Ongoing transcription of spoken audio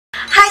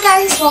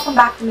guys! Welcome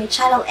back to my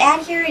channel,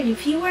 and here, and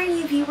if you are a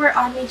new viewer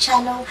on my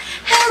channel,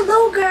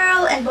 hello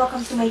girl! And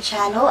welcome to my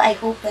channel. I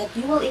hope that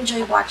you will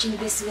enjoy watching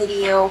this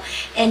video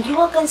and you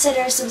will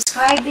consider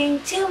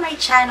subscribing to my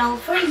channel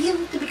for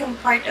you to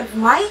become part of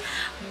my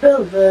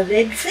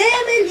beloved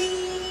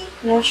family.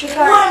 No,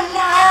 sugar?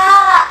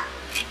 Wala!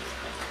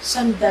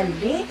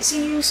 Sandali?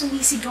 Sino yung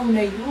sumisigaw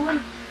na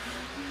yun?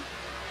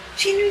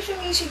 Sino yung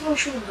sumisigaw,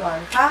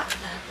 sugar? Ha?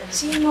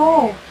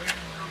 Sino?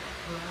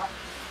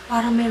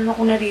 Parang meron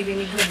ako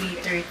naririnig na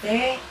bitter,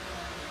 te.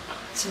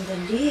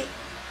 Sandali.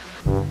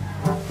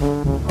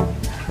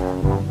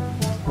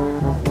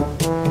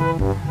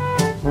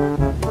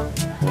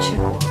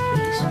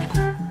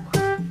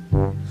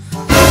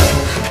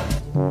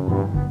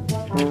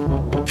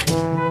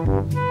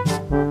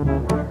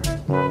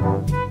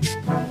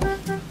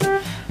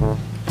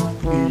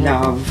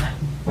 Love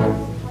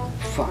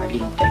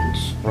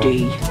Valentine's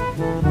Day.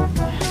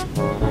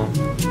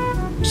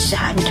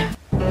 Sad.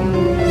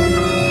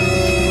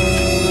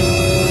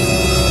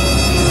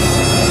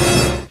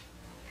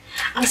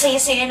 Ang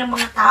saya-saya ng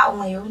mga tao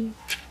ngayon.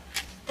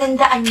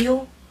 Tandaan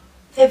nyo,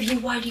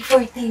 February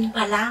 14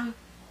 pa lang.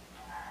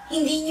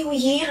 Hindi New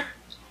Year.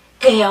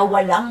 Kaya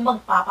walang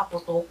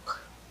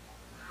magpapaputok.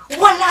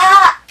 Wala!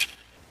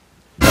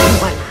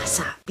 Wala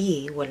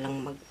sabi,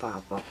 walang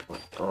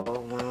magpapaputok.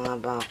 Mga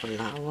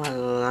bakla,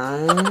 wala.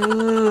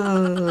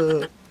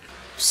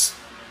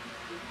 Psst.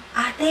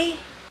 Ate.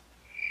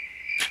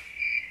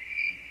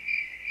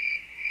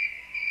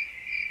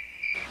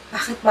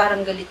 Bakit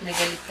parang galit na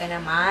galit ka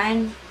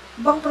naman?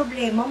 Bang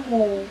problema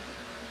mo?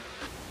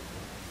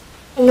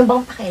 Ano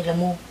bang pakialam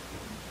mo?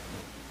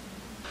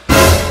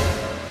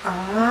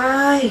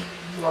 Ay,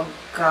 wag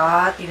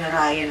ka.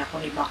 Tinarayan ako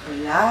ni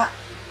bakla.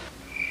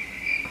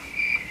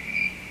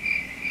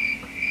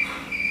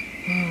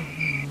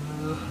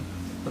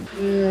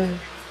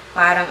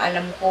 Parang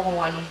alam ko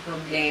kung anong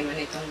problema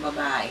nitong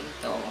babaeng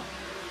to.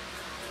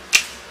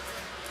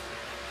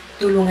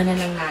 Tulungan na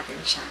lang natin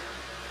siya.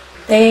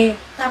 Te,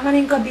 tama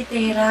na yung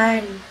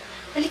kabiteran.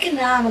 Halika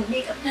na,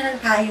 mag-makeup na lang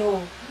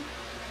tayo.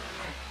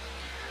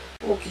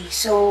 Okay,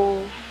 so,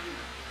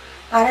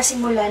 para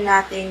simulan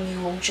natin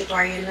yung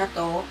tutorial na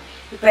to,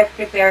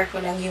 i-prepare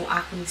ko lang yung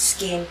aking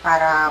skin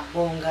para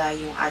bongga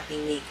yung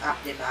ating makeup,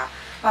 diba?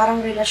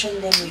 Parang relasyon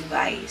din with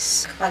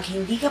guys. Kapag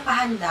hindi ka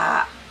pa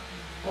handa,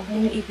 huwag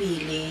mo nang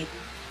ipilit.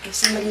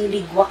 Kasi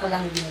maliligwak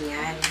lang din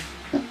yan.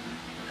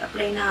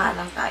 Mag-apply na nga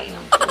lang tayo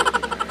ng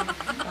toner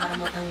para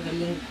matanggal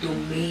yung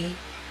dumi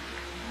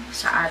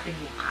sa ating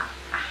mukha.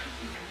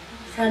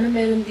 Sana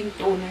meron ding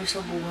toner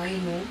sa buhay,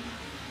 no?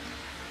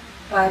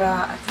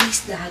 Para at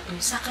least lahat ng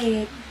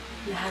sakit,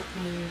 lahat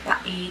ng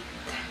pait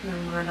ng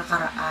mga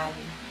nakaraan,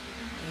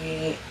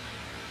 eh,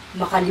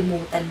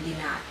 makalimutan din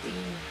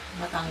natin.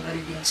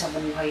 Matanggal din sa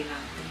buhay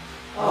natin.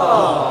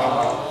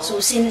 Aww.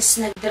 So, since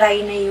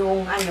nag-dry na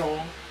yung,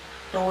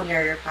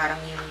 toner,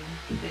 parang yung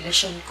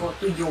relasyon ko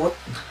tuyot,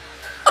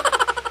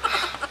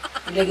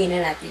 ilagay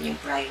na natin yung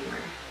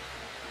primer.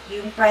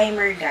 Yung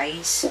primer,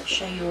 guys,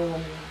 siya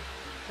yung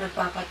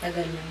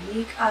nagpapatagal ng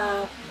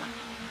makeup,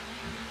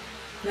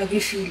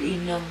 nag-fill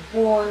in ng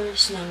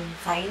pores, ng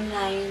fine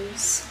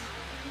lines,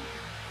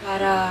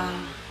 para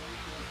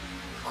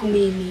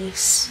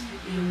kuminis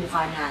yung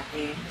mukha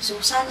natin.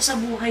 So, sana sa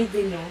buhay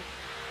din, no?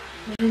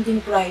 Meron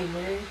din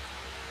primer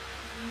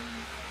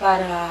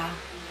para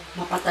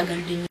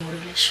mapatagal din yung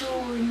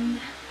relasyon,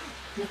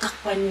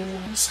 matakpan yung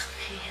mga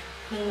sakit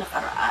ng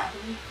nakaraan,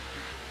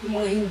 yung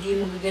mga hindi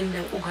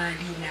magagandang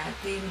ugali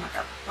natin,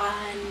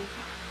 matakpan,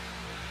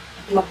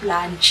 at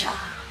maplansya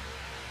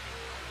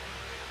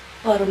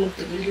para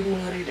magtagal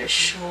yung mga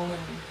relasyon.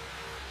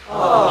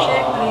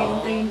 Siyempre,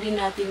 hintayin din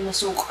natin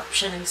ma-soak up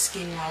siya ng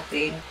skin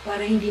natin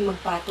para hindi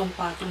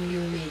magpatong-patong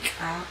yung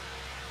makeup.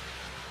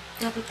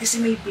 Dapat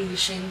kasi may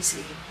patience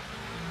eh.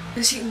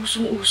 Kasi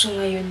usong-usong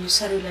ngayon yung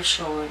sa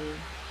relasyon,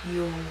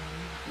 yung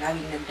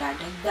laging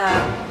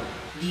nagdadagdag,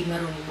 hindi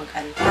marunong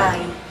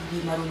mag-antay, hindi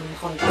marunong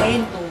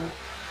makontento,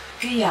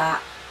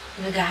 kaya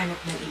naghahanap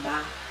ng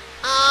iba.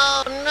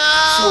 Oh no!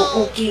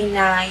 So, okay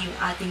na yung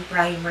ating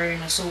primer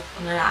na soak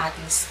na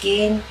ating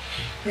skin.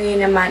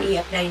 Ngayon naman,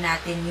 i-apply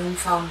natin yung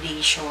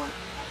foundation.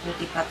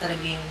 Buti pa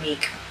talaga yung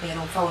makeup.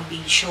 Merong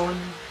foundation.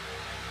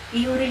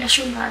 Yung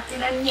relasyon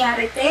natin, ano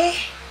nangyari, te?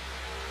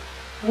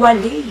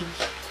 Wali.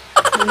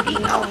 Hindi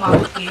na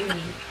umabot ngayon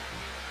eh.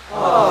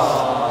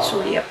 So,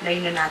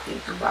 i-apply na natin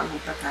ito bago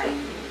pa tayo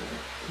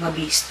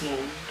ma-beast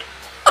mode.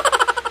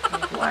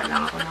 Nakuha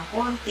lang ako ng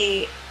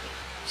konti.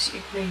 So,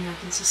 i-apply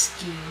natin sa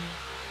skin.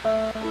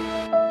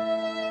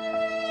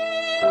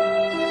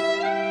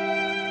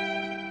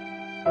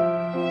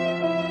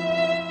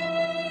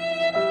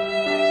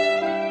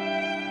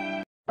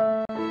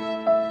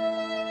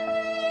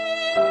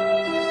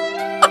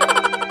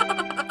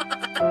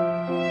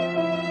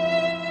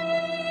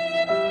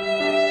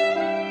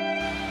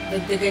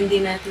 Dagdagan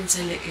din natin sa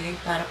leeg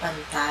para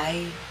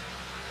pantay.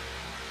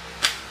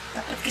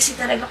 Dapat kasi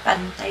talaga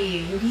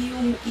pantay eh. Hindi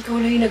yung ikaw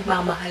lang yung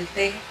nagmamahal,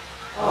 te.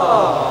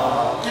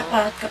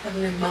 Dapat kapag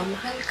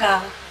nagmamahal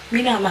ka,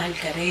 minamahal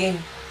ka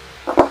rin.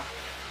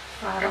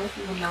 Parang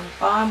kulang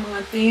pa,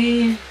 mga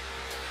te.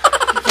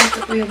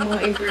 Ito po yung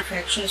mga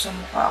imperfections sa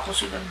mukha ko,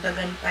 so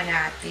dagdagan pa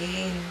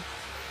natin.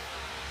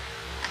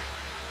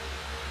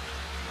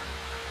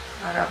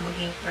 Para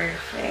maging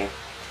perfect.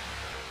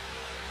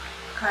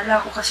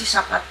 Kala ko kasi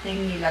sapat na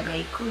yung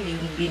nilagay ko, yung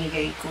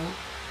binigay ko.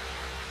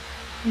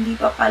 Hindi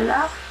pa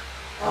pala.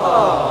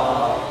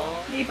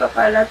 Hindi pa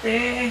pala,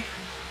 te.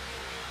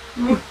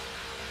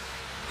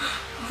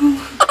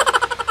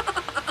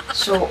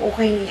 So,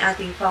 okay yung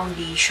ating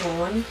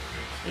foundation.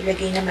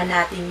 Ilagay naman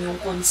natin yung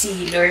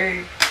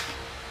concealer.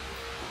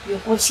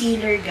 Yung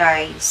concealer,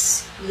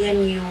 guys, yan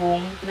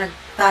yung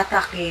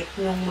nagtatakip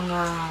ng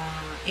mga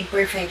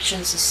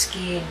imperfections sa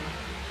skin.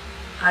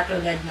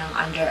 Katulad ng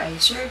under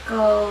eye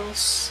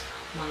circles,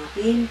 mga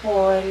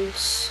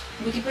pimples.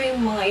 Buti pa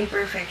yung mga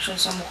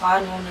imperfections sa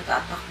mukha, no,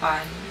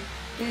 natatakpan.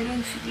 Pero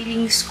yung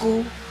feelings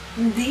ko,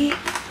 hindi.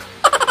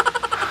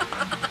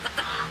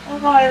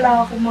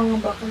 Akala ko mga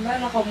bakla,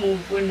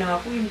 nakamove on na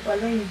ako. Yung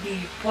pala,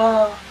 hindi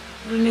pa.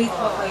 Relate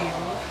pa kayo.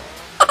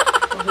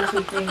 Pag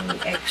nakita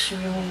yung ex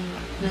yung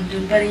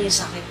nandun pa rin yung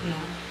sakit, no?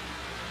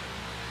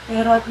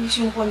 Pero at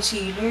least yung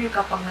concealer,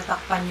 kapag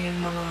natakpan nyo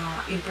yung mga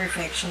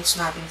imperfections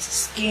natin sa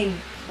skin,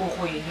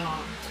 okay na.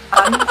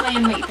 Paano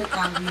kaya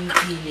maitatago yung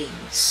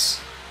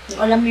feelings? Kung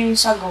alam mo yung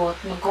sagot,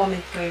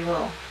 mag-comment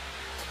kayo.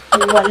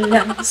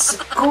 Walang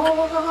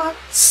sagot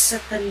sa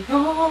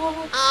tanong.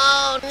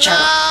 Oh, no!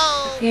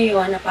 Charot.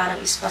 Ngayon, na parang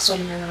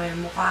ispasol na naman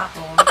yung mukha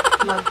ko,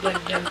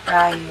 magdagdag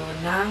tayo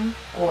ng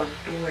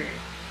contour.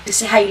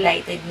 Kasi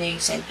highlighted na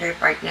yung center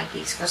part ng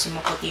face kasi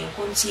maputi yung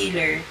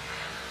concealer.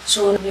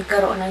 So,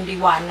 nagkaroon ng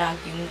liwanag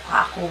yung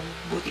mukha ko.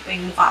 Buti pa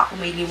yung mukha ko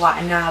may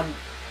liwanag.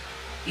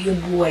 Yung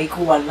buhay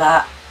ko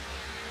wala.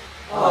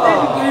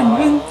 Pero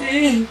ganun,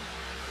 te.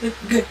 At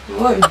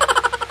ganun.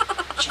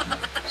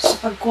 Sa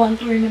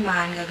pag-contour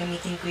naman,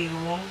 gagamitin ko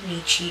yung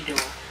Nichido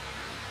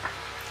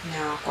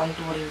na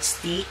contouring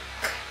stick.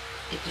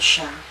 Ito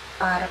siya.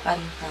 Para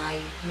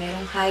pantay.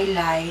 Merong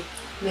highlight,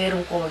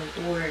 merong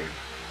contour.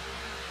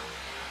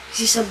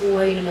 Kasi sa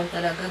buhay naman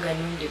talaga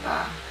ganun, di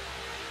ba?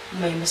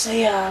 May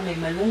masaya, may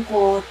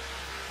malungkot.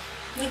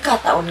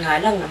 Nagkataon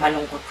nga lang na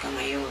malungkot ka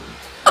ngayon.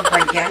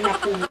 Kapag yan,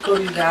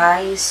 naputol,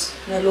 guys.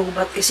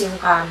 Nalubat kasi yung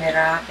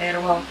camera.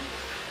 Pero,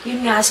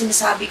 yun nga,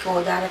 sinasabi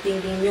ko, darating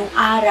din yung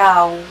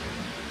araw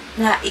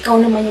na ikaw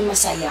naman yung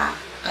masaya.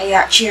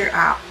 Kaya, cheer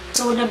up.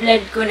 So,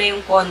 na-blend ko na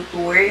yung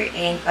contour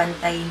and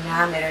pantay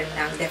na. Meron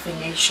ng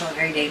definition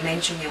or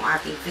dimension yung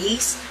ating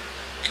face.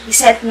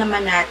 I-set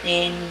naman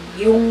natin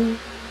yung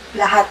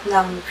lahat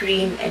ng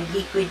cream and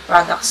liquid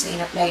products na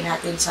in-apply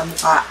natin sa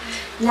mukha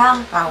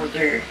ng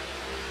powder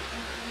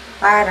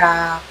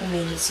para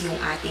kuminis yung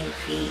ating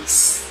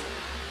face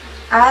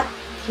at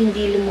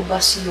hindi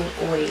lumabas yung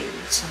oil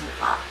sa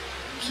mukha.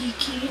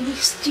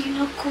 Kikinis din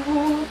ako,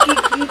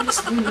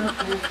 kikinis din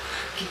ako,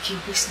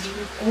 kikinis din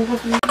ako.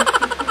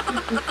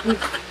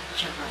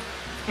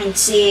 And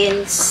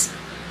since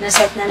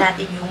naset na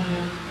natin yung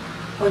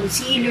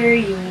concealer,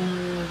 yung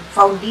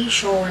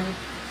foundation,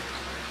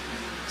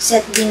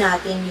 set din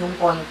natin yung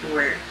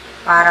contour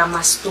para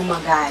mas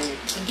tumagal.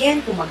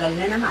 Again, tumagal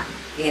na naman.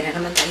 Kaya na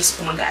naman tayo sa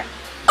tumagal.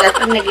 At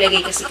pag naglagay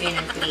kasi kayo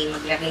ng cream,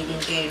 maglagay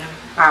din kayo ng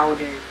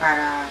powder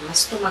para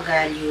mas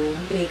tumagal yung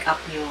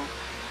makeup nyo.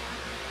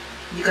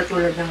 Hindi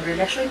katulad ng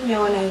relasyon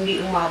nyo na hindi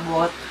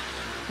umabot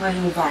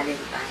ngayong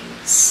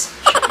Valentines.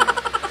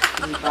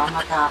 Diba?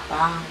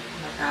 Matapang.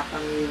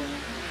 Matapang yung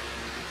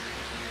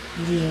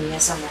linya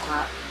sa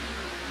mukha.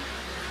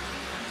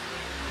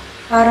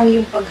 Parang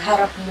yung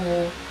pagharap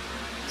mo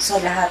sa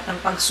lahat ng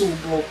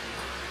pagsubok,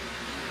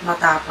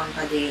 matapang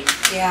ka din.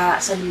 Kaya,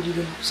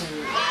 saludin ko sa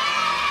inyo.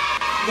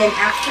 Then,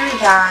 after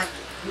that,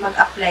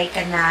 mag-apply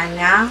ka na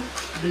ng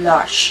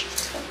blush.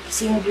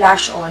 Kasi yung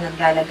blush,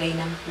 naglalagay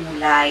ng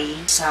kulay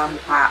sa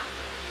mukha.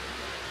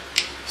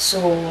 So,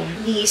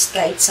 please,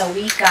 kahit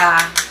sawi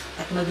ka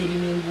at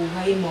madilim yung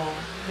buhay mo,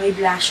 may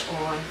blush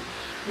on,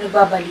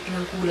 nagbabalik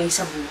ng kulay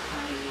sa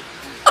buhay.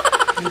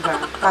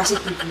 Diba?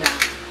 Positive lang.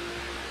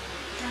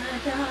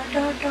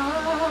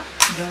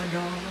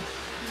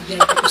 Diyan,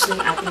 tapos na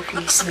yung ating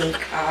face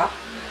makeup.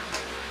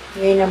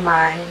 Ngayon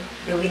naman,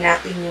 gawin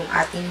natin yung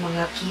ating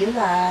mga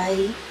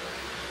kilay.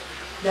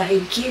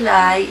 Dahil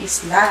kilay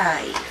is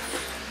life.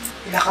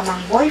 Wala ka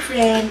mang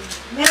boyfriend,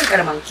 meron ka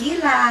namang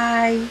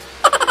kilay.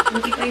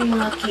 Hindi pa yung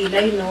mga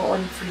kilay, no,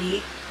 on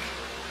fleek.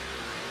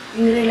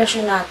 Yung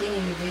relasyon natin,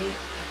 hindi.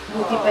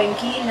 Buti pa yung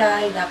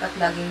kilay, dapat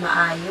laging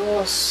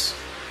maayos.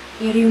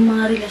 Pero yung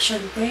mga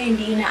relasyon ko,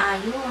 hindi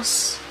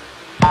inaayos.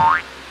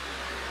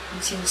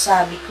 Yung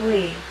sinasabi ko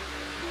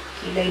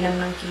kilay lang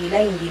ng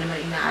kilay, hindi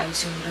naman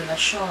inaayos yung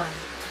relasyon.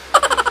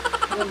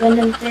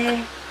 Ganun,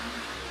 te.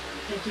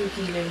 Ito yung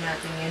kilay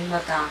natin yan,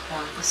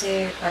 matapang.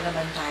 Kasi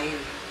palaban tayo.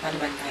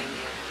 Palaban tayo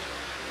ngayon.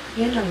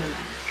 Yan lang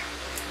naman.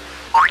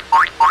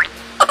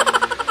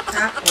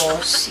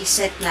 Tapos,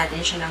 iset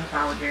natin siya ng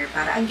powder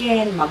para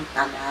again,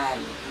 magtagal.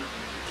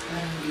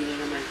 Parang hindi na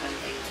naman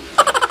pantay dito.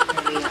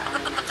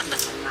 Kayaan natin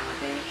yung mga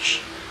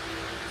beige.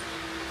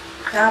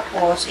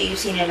 Tapos,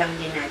 ayusin na lang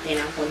din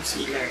natin ang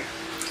concealer.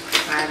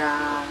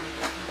 para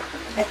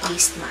at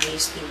least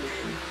maayos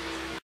tingnan.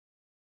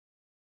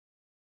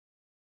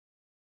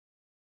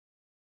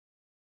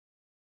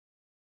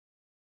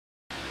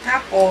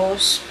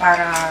 Tapos,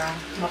 para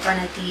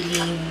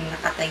mapanatiling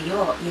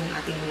nakatayo yung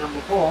ating mga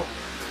buhok,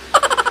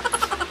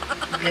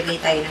 maglagay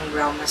tayo ng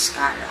brow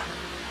mascara.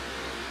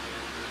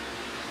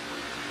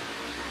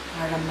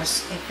 Para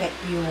mas effect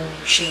yung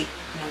shape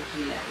ng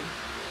kilay.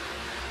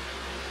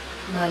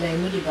 Malay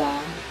mo, diba?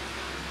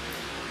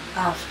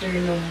 After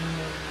nung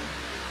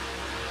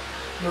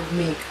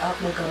mag-makeup,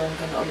 magkaroon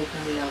ka na ulit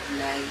ng love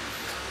life.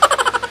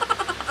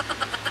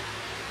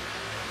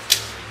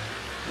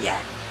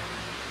 Yan.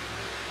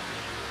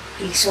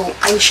 Okay, so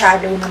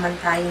eyeshadow naman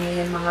tayo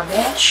ngayon mga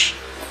besh.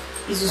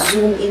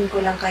 I-zoom in ko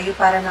lang kayo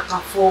para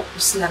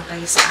naka-focus lang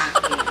kayo sa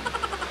akin.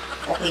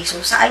 Okay, so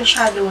sa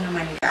eyeshadow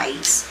naman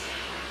guys,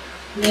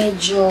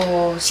 medyo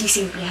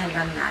sisimplihan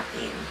lang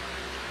natin.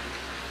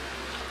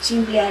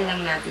 Simplihan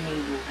lang natin yung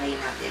buhay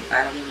natin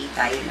para hindi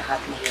tayo lahat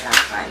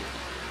mahirapan.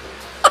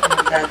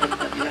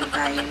 Magdadagdag lang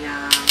tayo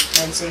ng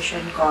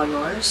transition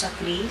color sa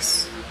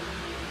crease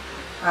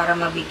para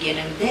mabigyan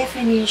ng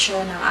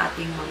definition ng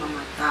ating mga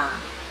mata.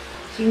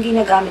 So, yung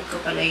ginagamit ko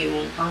pala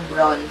yung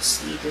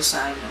pang-bronze dito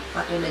sa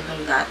patulad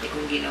ng dati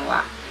kong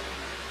ginawa.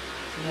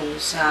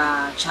 Yung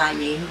sa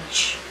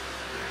challenge.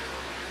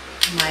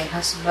 My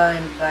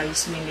Husband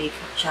Buys Me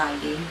Makeup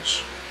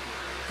Challenge.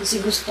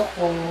 Kasi gusto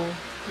ko,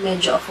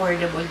 medyo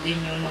affordable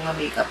din yung mga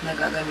makeup na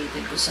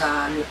gagamitin ko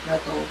sa look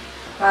na to.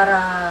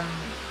 Para,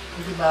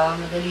 di ba,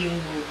 madali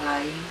yung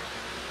buhay.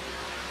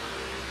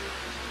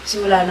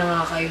 Kasi wala na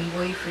nga kayong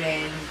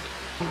boyfriend.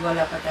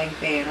 Wala pa tayong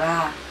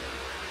pera.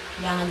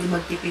 Kailangan din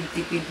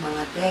magtipid-tipid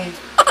mga te.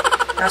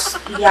 Tapos,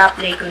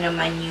 i-apply ko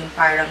naman yung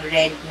parang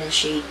red na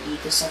shade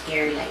dito sa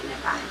Careline na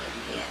palette.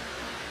 Ayan.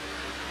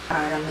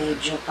 Para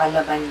medyo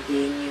palaban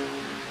din yung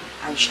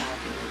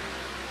eyeshadow.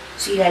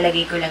 So,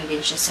 ilalagay ko lang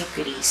din siya sa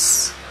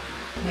crease.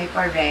 May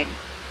pa-red.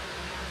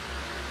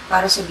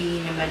 Para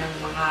sabihin naman ng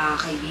mga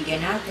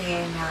kaibigan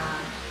natin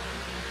na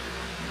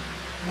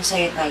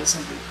masaya tayo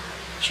sa buhay.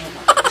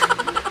 Charot.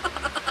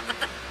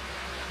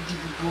 Hindi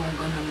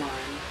bongga naman.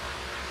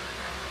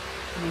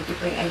 Buti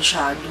pa yung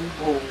eyeshadow,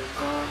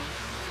 bongga.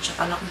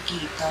 Tsaka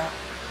nakikita.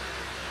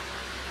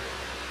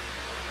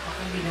 Ako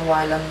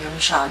ginawa lang yung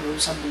shadow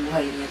sa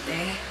buhay niya,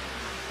 te.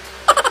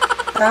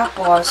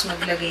 Tapos,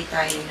 maglagay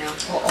tayo ng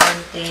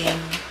konting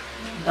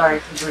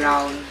dark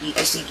brown dito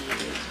sa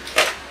gilid.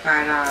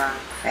 Para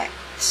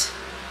effect.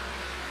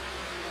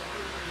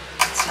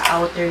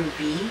 Sa outer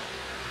V.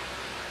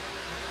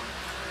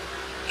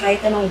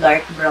 Kahit anong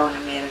dark brown na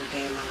meron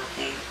kayo mga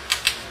te.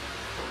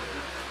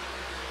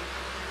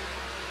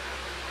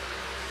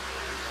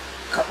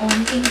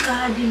 Kaunting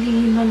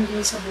kadiliman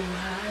din sa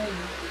buhay.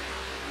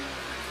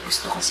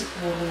 Gusto kasi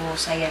puro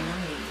saya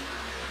lang eh.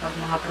 Pag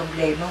mga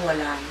problema,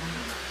 wala na.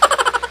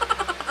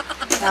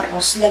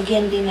 Tapos,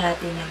 lagyan din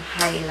natin ng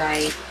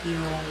highlight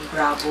yung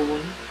brow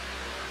bone.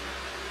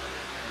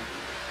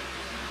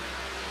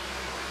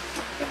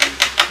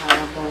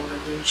 Para bongga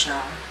din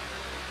siya.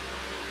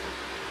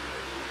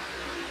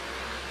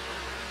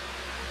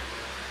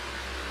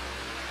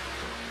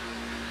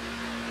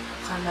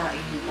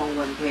 Kalain mo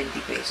pang 120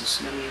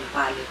 pesos lang yung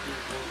palette na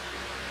to.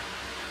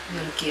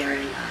 Ng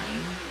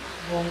Careline.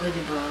 Bongga,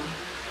 diba?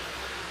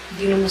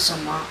 Hindi na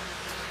masama.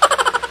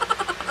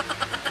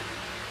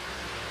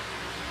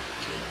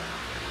 Okay.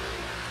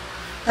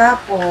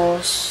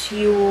 Tapos,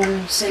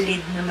 yung sa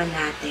lid naman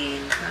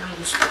natin, parang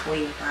gusto ko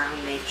yung parang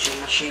medyo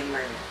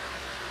ma-shimmer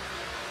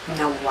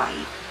na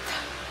white.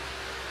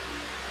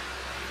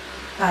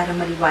 Para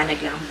maliwanag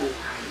lang ang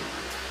buhay.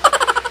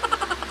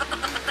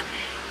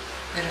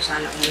 Pero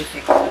sana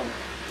umeffect ko.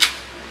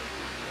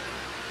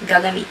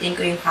 Gagamitin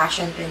ko yung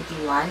Fashion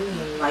 21,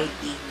 yung white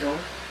dito.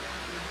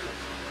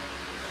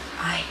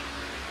 Ay,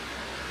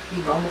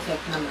 di ba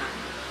umeffect naman?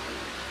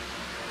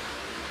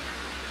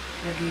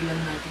 Lagay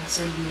lang natin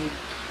sa lid.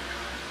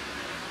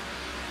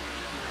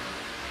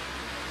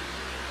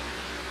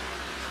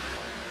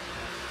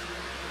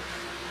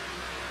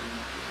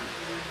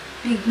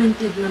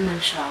 Pigmented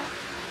naman siya.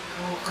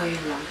 Okay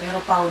lang,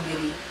 pero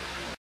powdery.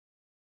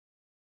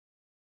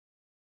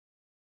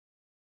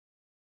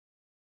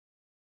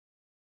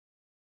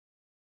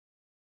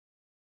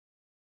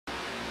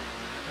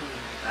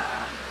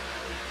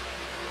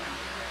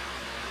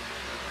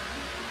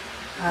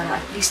 Para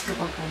at least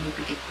kapag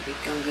pumipikit-pikit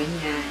kang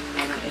ganyan,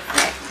 merong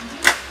effect.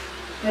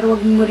 Pero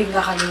huwag mo rin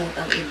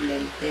kakalimutan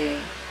i-blend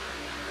eh.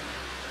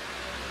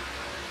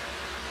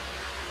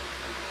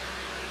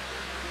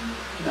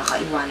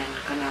 Baka iwanan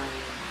ka ng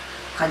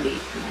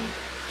ka-date mo.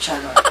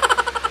 Charot.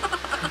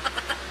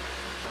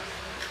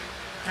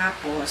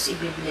 Tapos,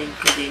 i-blend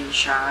ko din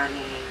siya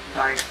ng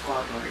dark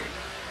color.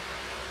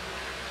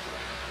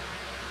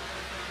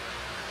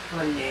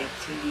 Ulit,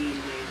 sa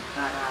gilid,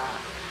 para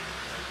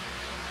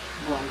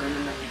bongga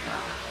naman iba.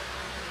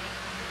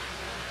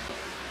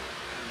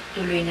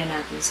 Tuloy na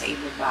natin sa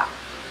ibaba.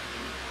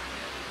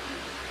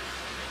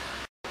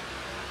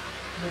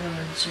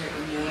 Bronzer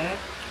ulit.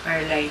 Or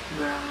light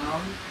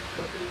brown.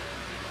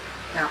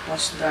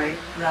 Tapos dark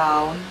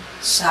brown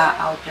sa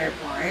outer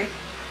part.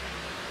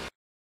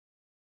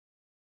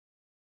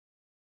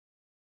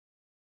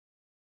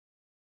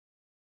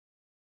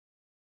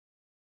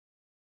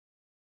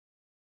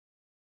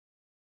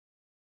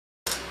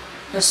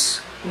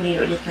 Tapos, kunin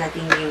ulit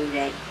natin yung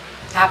red.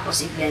 Tapos,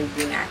 i-blend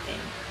din natin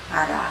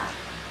para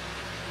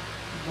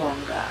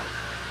bongga.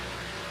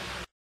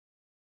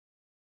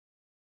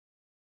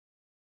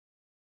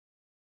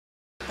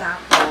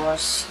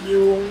 Tapos,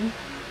 yung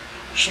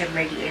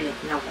shimmery ulit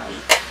na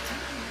white.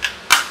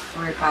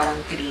 Or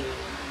parang cream.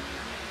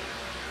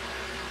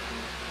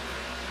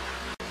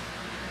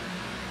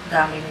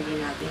 Dami na din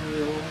natin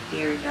yung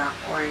tear duct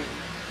or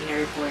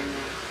inner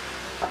corner.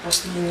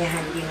 Tapos,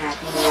 linyahan din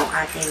natin yung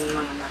ating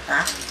mga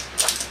mata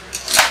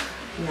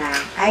na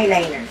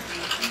eyeliner.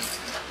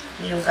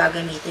 Yung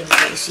gagamitin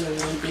ko is yung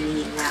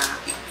Maybelline na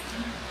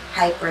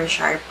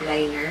Hypersharp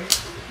liner.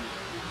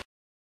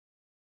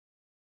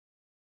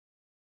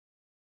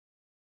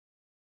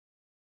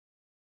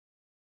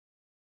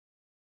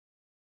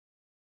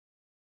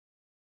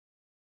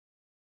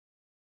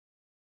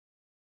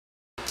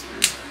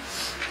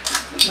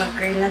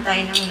 Mag-curl na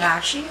tayo ng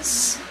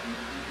lashes.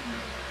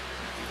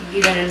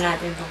 Igilan na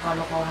natin itong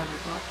kalokohan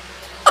ito.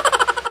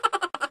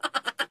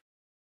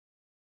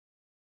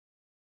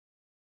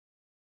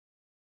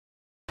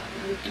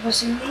 Ito pa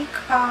si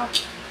makeup.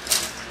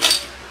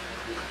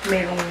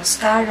 Merong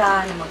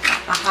mascara na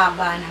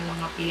magpapahaba ng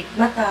mga pilik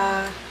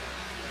mata.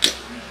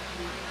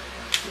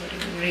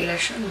 Merong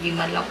relasyon, hindi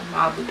man lang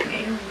umabot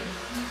ngayon.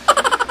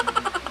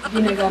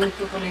 Ginagamit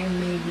ko pala yung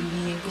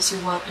Maybelline kasi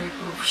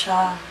waterproof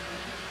siya.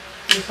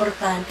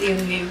 Importante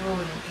yung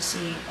ngayon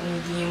kasi kung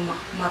hindi nyo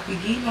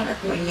mapigilan at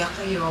maiyak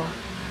kayo,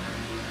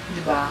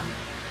 diba?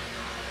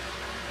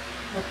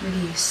 At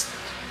least,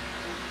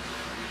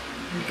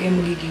 hindi kayo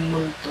magiging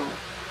multo.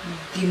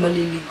 Hindi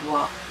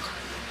maliligwak.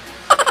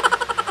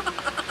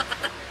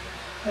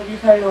 Pwede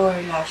sa lower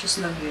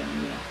lashes lang yun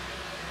niya.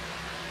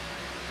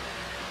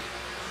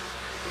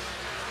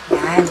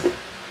 Yan.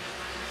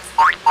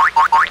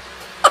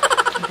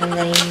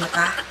 Maganda rin yung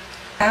mata.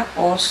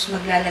 Tapos,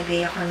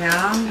 maglalagay ako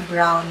ng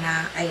brown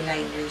na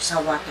eyeliner sa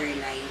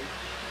waterline.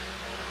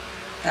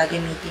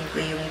 Gagamitin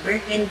ko yung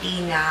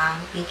burgundy ng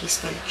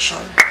Peachy's collection.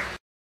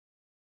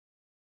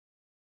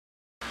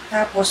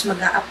 Tapos,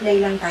 mag-a-apply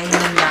lang tayo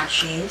ng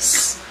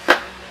lashes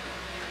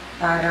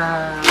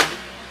para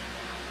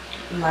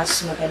mas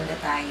maganda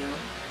tayo.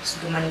 Mas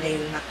gumanda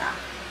yung mata.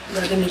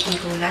 Gagamitin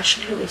kong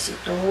lash glue is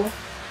ito.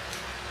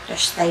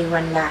 Tapos,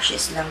 Taiwan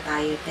lashes lang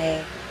tayo,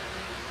 te.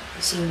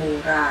 Kasi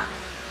mura.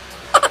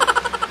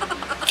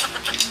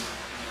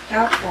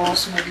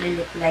 Tapos,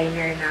 magli-lip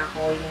liner na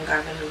ako. Yung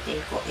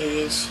gagamitin ko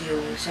is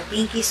yung sa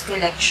Peachy's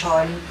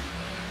collection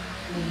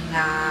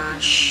na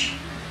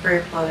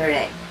purple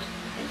red.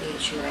 Ito yung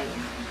tsura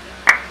niya.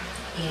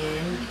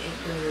 And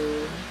ito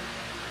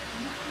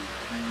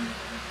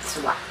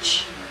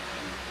swatch.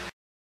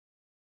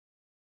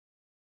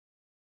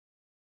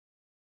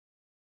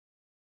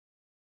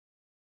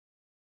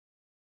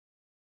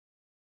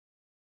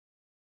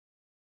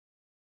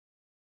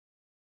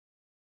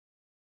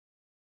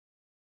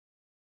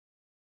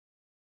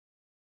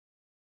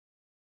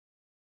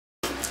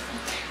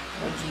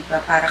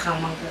 Diba? Para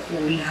kang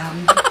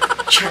mangkukulam.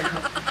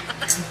 Charot.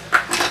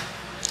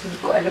 Hindi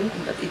ko alam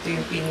kung ba't ito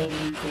yung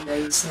pinili ko,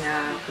 guys,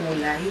 na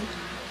kulay.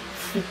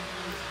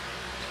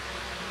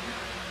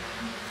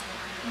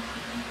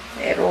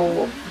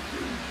 Pero,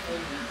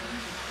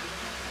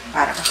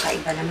 para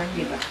kakaiba naman,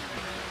 diba?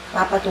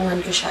 Papatungan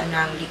ko siya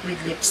ng liquid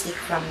lipstick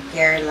from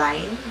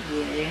Careline.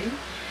 Yan.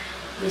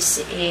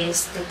 This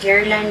is the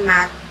Careline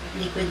Matte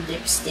Liquid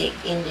Lipstick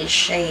in the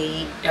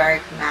shade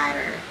Dark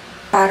Matter.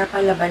 Para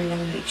palaban lang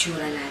yung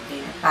itsura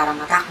natin at para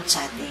matakot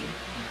sa atin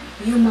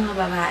yung mga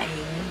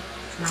babaeng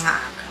mga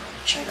agaw.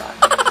 Charot.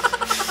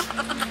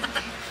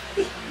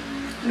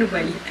 Ano ba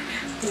yun?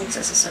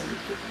 Nagsasasabi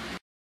ko.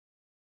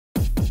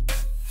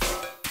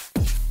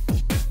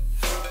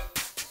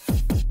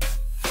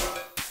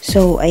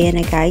 So,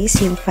 ayan na guys,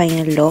 yung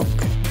final look.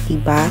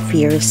 Diba?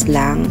 Fierce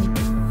lang.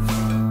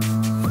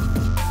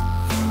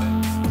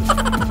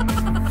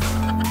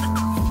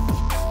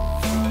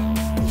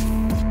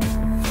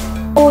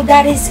 So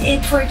that is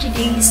it for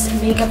today's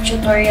makeup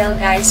tutorial,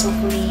 guys.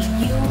 Hopefully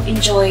you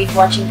enjoyed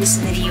watching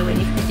this video, and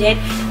if you did,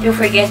 don't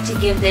forget to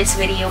give this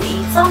video a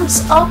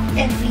thumbs up,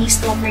 and please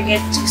don't forget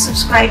to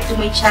subscribe to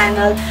my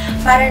channel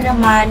para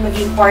naman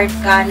maging part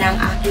ka ng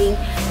aking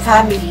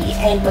family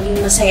and maging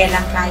masaya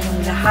lang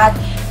tayong lahat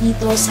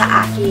dito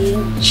sa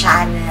aking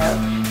channel.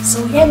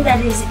 So yan,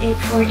 that is it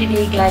for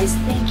today, guys.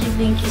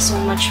 Thank you so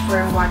much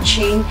for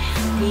watching.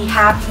 Be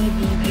happy,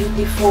 be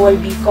beautiful,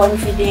 be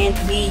confident,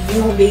 be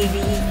you,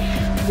 baby.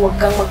 Huwag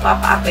kang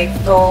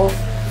magpapa-apekto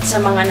sa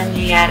mga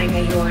nangyayari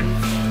ngayon,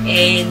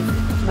 and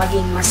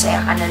maging masaya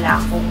ka na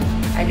lang kung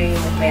ano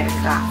yung meron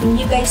ka. And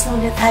you guys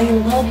know that I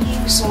love you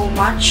so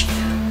much.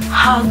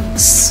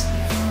 Hugs.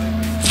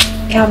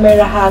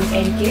 Camera hug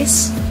and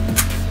kiss.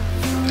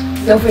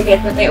 Don't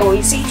forget what I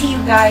always say to you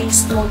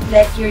guys. Don't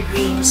let your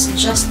dreams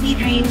just be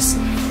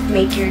dreams.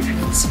 make your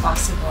dreams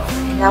possible.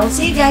 And I will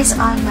see you guys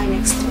on my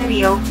next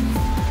video.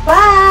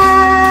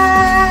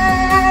 Bye!